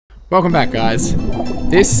Welcome back, guys.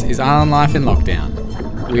 This is Island Life in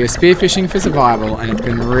Lockdown. We are spearfishing for survival and it's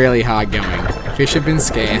been really hard going. Fish have been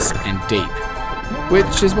scarce and deep.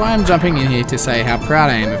 Which is why I'm jumping in here to say how proud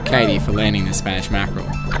I am of Katie for landing the Spanish mackerel.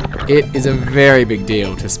 It is a very big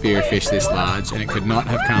deal to spear a fish this large and it could not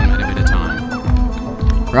have come at a better time.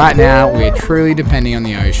 Right now we are truly depending on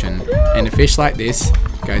the ocean and a fish like this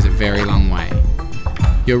goes a very long way.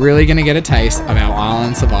 You're really going to get a taste of our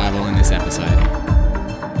island survival in this episode.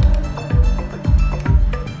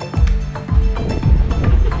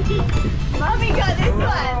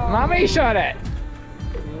 Mummy shot it!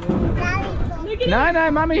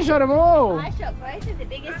 No, Mummy shot them all! I shot both of the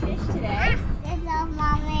biggest fish today. I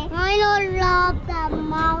don't love the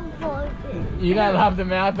mouth open. You don't love the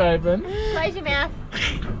mouth open? Close your mouth.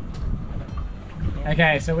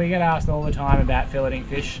 Okay, so we get asked all the time about filleting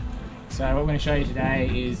fish. So what we're going to show you today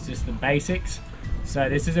is just the basics. So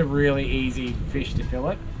this is a really easy fish to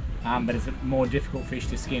fillet, but it's a more difficult fish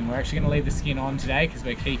to skin. We're actually going to leave the skin on today because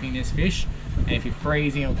we're keeping this fish. And if you're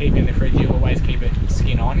freezing or keeping it in the fridge, you always keep it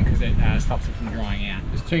skin on because it stops it from drying out.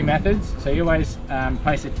 There's two methods. So you always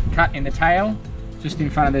place a cut in the tail, just in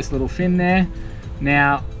front of this little fin there.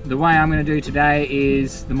 Now, the way I'm going to do today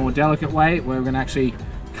is the more delicate way, where we're going to actually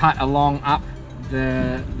cut along up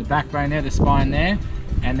the backbone there, the spine there,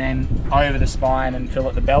 and then over the spine and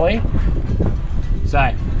fillet the belly. So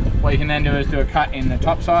what you can then do is do a cut in the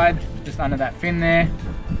top side, just under that fin there.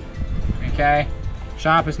 Okay.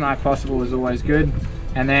 Sharpest knife possible is always good,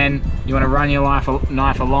 and then you want to run your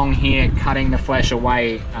knife along here, cutting the flesh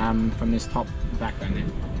away from this top backbone there.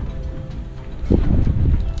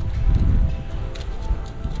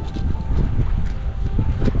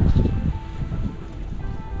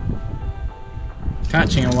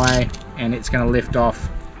 Touching away, and it's going to lift off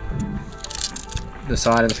the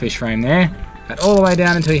side of the fish frame there. Cut all the way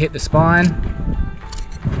down until you hit the spine.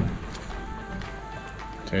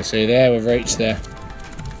 So you see there, we've reached the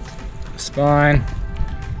spine,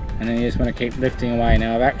 and then you just want to keep lifting away.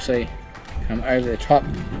 Now I've actually come over the top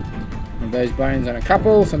of those bones on a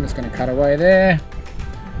couple, so I'm just going to cut away there,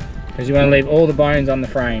 because you want to leave all the bones on the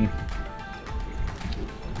frame.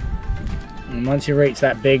 And once you reach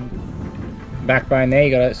that big backbone there,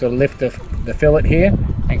 you got to sort of lift the fillet here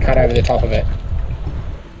and cut over the top of it.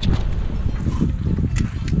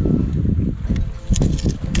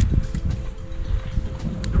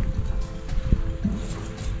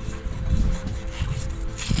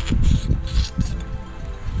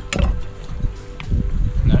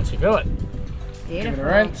 Fillet. Beautiful.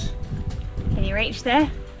 Rinse. Can you reach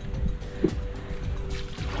there?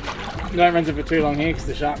 Don't rinse it for too long here because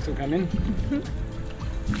the sharks will come in.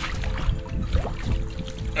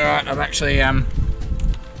 Alright, I've actually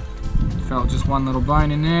felt just one little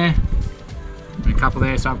bone in there. And a couple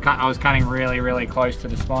there, so I was cutting really close to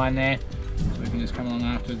the spine there. So we can just come along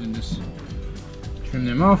afterwards and just trim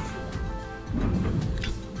them off.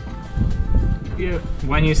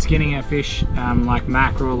 When you're skinning a fish like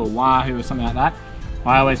mackerel or wahoo or something like that,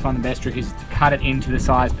 I always find the best trick is to cut it into the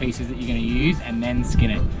size pieces that you're going to use and then skin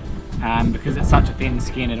it. Because it's such a thin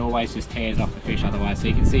skin, it always just tears off the fish otherwise. So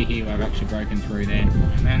you can see here where I've actually broken through there.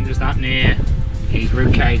 And then just up near his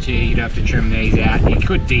rib cage here, you'd have to trim these out. You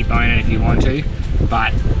could debone it if you want to,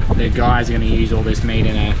 but the guys are going to use all this meat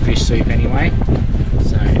in a fish soup anyway,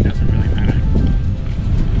 so it doesn't really matter.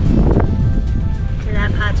 So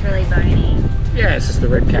that part's really bony. Yeah, it's just the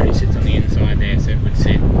rib cage sits on the inside there, so it would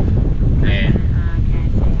sit there. Okay,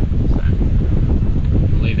 So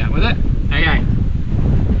we'll leave that with it. Okay.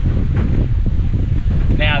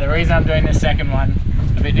 Now the reason I'm doing this second one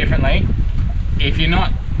a bit differently, if you're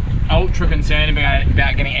not ultra concerned about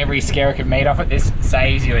getting every skerrick of meat off it, this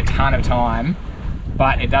saves you a ton of time,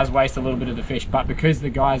 but it does waste a little bit of the fish. But because the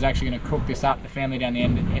guy's actually going to cook this up, the family down the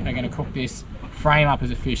end are going to cook this frame up as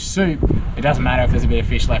a fish soup, it doesn't matter if there's a bit of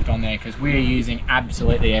fish left on there because we're using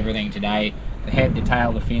absolutely everything today. The head, the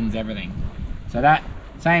tail, the fins, everything. So that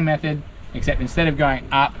same method, except instead of going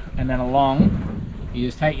up and then along, you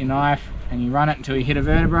just take your knife and you run it until you hit a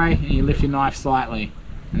vertebrae and you lift your knife slightly,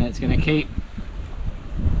 and then it's going to keep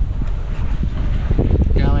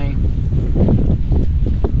going.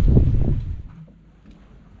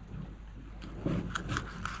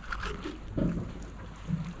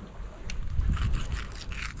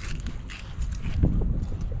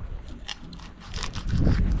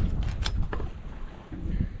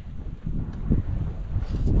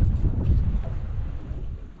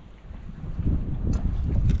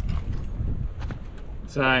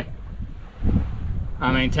 So,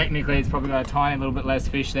 I mean, technically it's probably got a tiny little bit less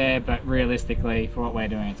fish there, but realistically, for what we're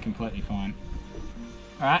doing, it's completely fine.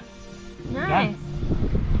 Alright? nice.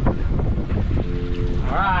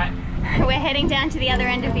 Alright. we're heading down to the other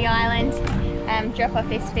end of the island, drop off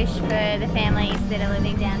this fish for the families that are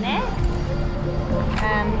living down there.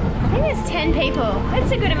 I think there's 10 people.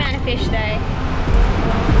 That's a good amount of fish though.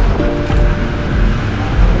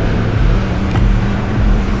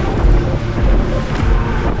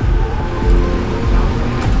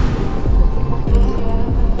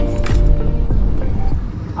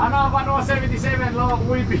 Manoa 77 log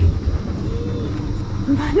uipi.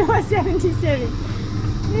 Manoa 77.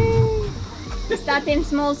 Starting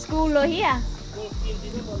small school here.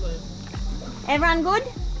 Everyone good?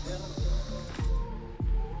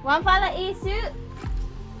 One fala isu.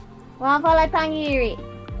 One fala tangiri.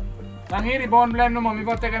 Tangiri bon blem no mi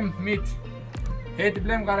votegem meat. Het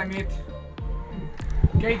blem kare meat.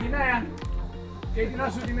 Katie na ya. Katie na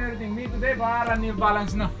suti everything meat today bara ni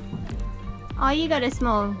balance na. Oh, you got a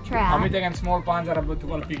small trout. Ami tegem small panjara but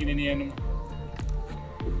wala pikin ni enu.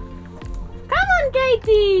 Come on,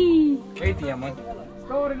 Katie. Katie ya man.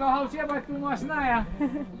 Story no house ya ba tu mas na ya.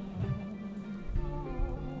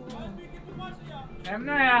 Em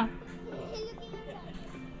na ya.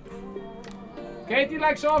 Katie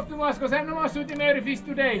likes off too much because I'm not shooting every fish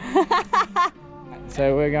today.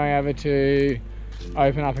 So we're going over to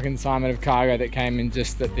open up a consignment of cargo that came in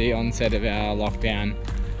just at the onset of our lockdown.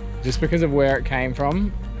 Just because of where it came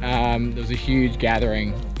from, there was a huge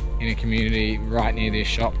gathering in a community right near this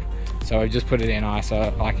shop. So we've just put it in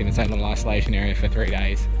like in its own little isolation area for 3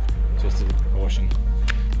 days, just as a precaution.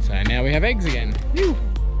 So now we have eggs again.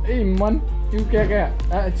 Hey man, you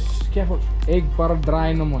careful. Egg para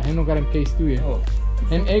dry no more. No got case to you.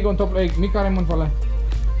 And egg on top of egg. Nika man fala.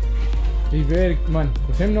 He's very man.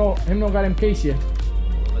 Cause him no got him case here.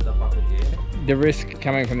 The risk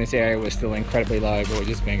coming from this area was still incredibly low, but we're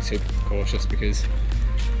just being super cautious because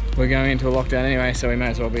we're going into a lockdown anyway, so we may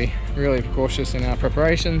as well be really cautious in our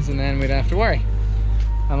preparations and then we don't have to worry.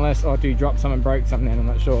 Unless Ottu dropped something and broke something, I'm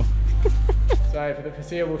not sure. So for the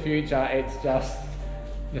foreseeable future, it's just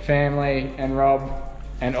the family and Rob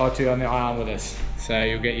and Ottu on the island with us. So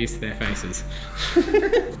you'll get used to their faces.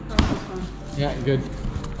 Yeah, good.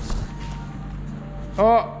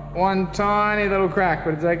 Oh! One tiny little crack,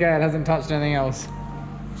 but it's okay, it hasn't touched anything else.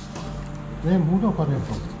 I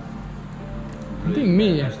think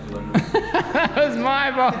me. That was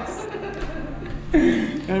my boss.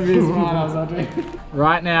 Don't be smart,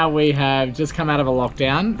 Right now we have just come out of a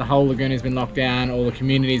lockdown. The whole lagoon has been locked down, all the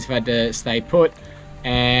communities have had to stay put,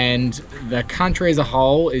 and the country as a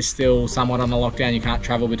whole is still somewhat on a lockdown. You can't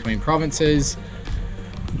travel between provinces.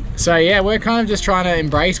 So yeah, we're kind of just trying to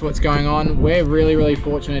embrace what's going on. We're really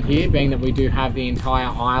fortunate here, being that we do have the entire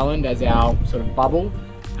island as our sort of bubble.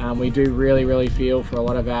 We do really feel for a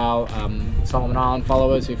lot of our Solomon Island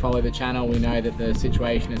followers who follow the channel. We know that the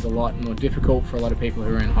situation is a lot more difficult for a lot of people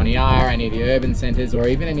who are in Honiara, any of the urban centres, or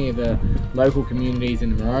even any of the local communities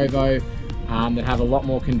in the Marovo that have a lot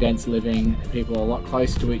more condensed living. People are a lot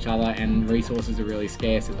closer to each other and resources are really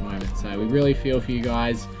scarce at the moment. So we really feel for you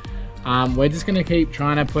guys. We're just going to keep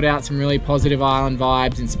trying to put out some really positive island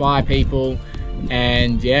vibes, inspire people,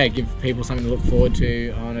 and yeah, give people something to look forward to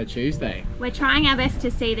on a Tuesday. We're trying our best to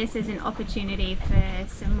see this as an opportunity for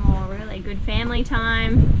some more really good family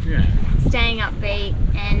time, staying upbeat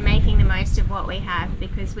and making the most of what we have,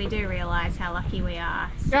 because we do realise how lucky we are.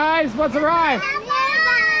 Guys, what's arrived?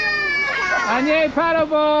 Anya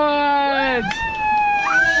paddleboards!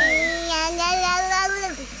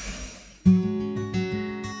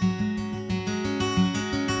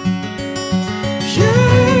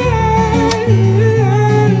 Yeah.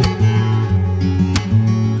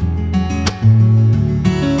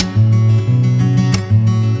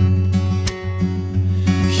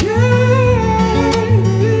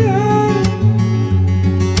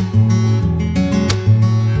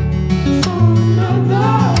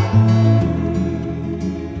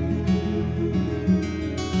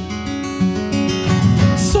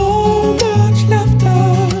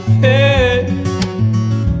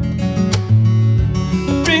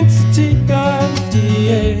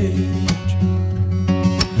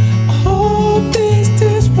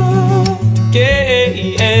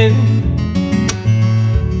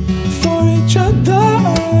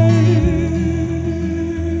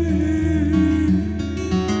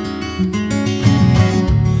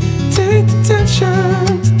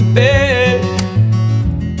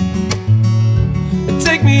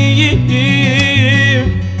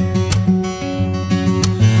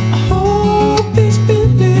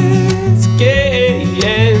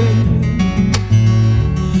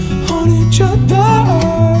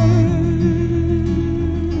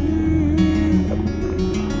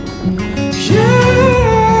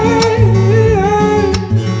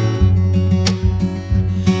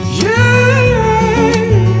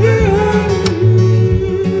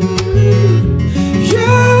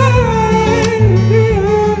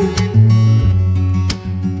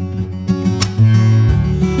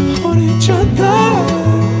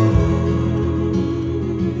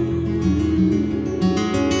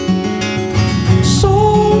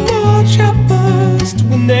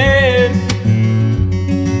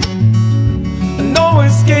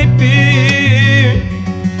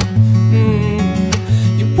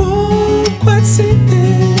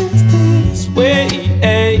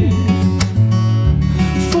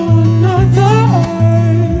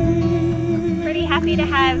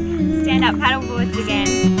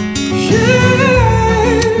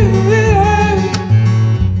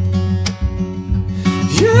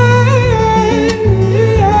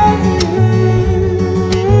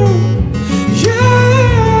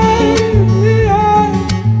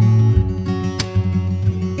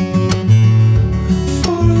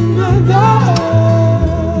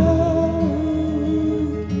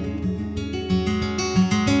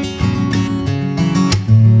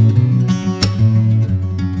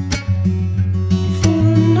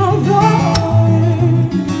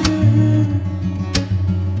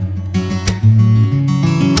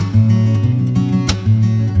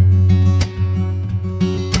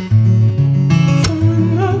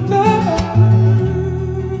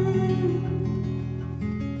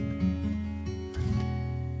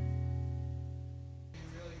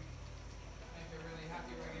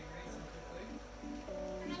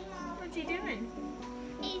 What's he doing?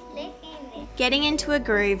 He's licking it. Getting into a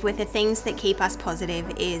groove with the things that keep us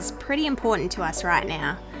positive is pretty important to us right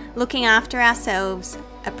now. Looking after ourselves,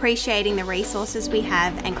 appreciating the resources we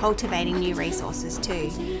have, and cultivating new resources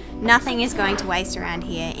too. Nothing is going to waste around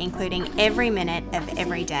here, including every minute of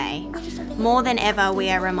every day. More than ever, we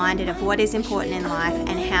are reminded of what is important in life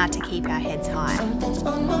and how to keep our heads high. Something's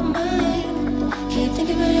on my mind. Keep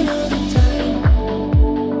thinking about it all the time.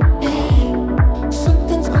 Hey,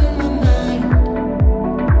 something's on my mind.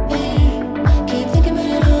 Hey, keep thinking about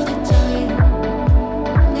it all the time.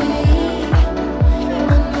 Hey,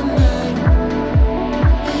 on my mind.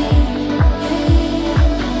 Hey,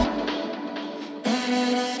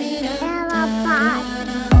 da-da-da-dee-da.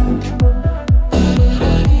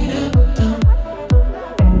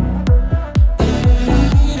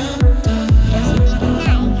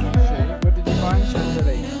 What did you find,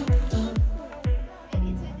 Shirley?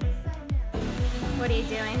 What are you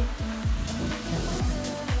doing?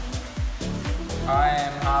 I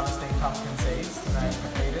am harvesting pumpkin seeds to make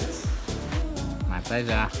feeders. My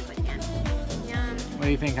pleasure. Yum. What do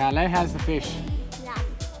you think, Harlow? How's the fish?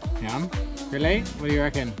 Yum. Billy, what do you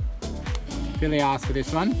reckon? Billy asked for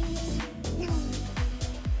this one.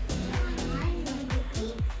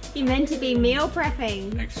 You're meant to be meal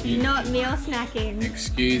prepping, Excuse not meal snacking.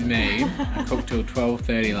 Excuse me, I cooked till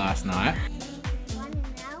 12:30 last night.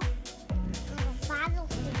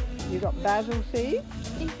 You got basil seeds?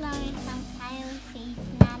 It's blowing some tail seeds,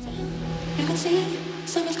 Nanny. You can see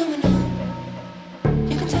something's going on.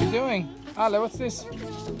 You can What are tell. you doing? Harlow, what's this? I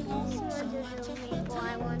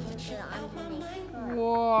wanted to underneath.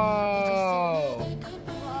 Whoa!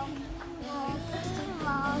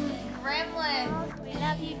 Gremlins. We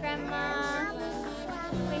love you, Grandma.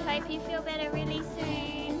 We hope you feel better really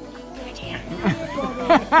soon.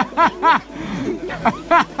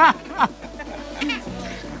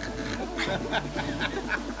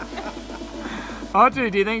 Audrey,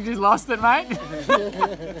 do you think she's lost it, mate?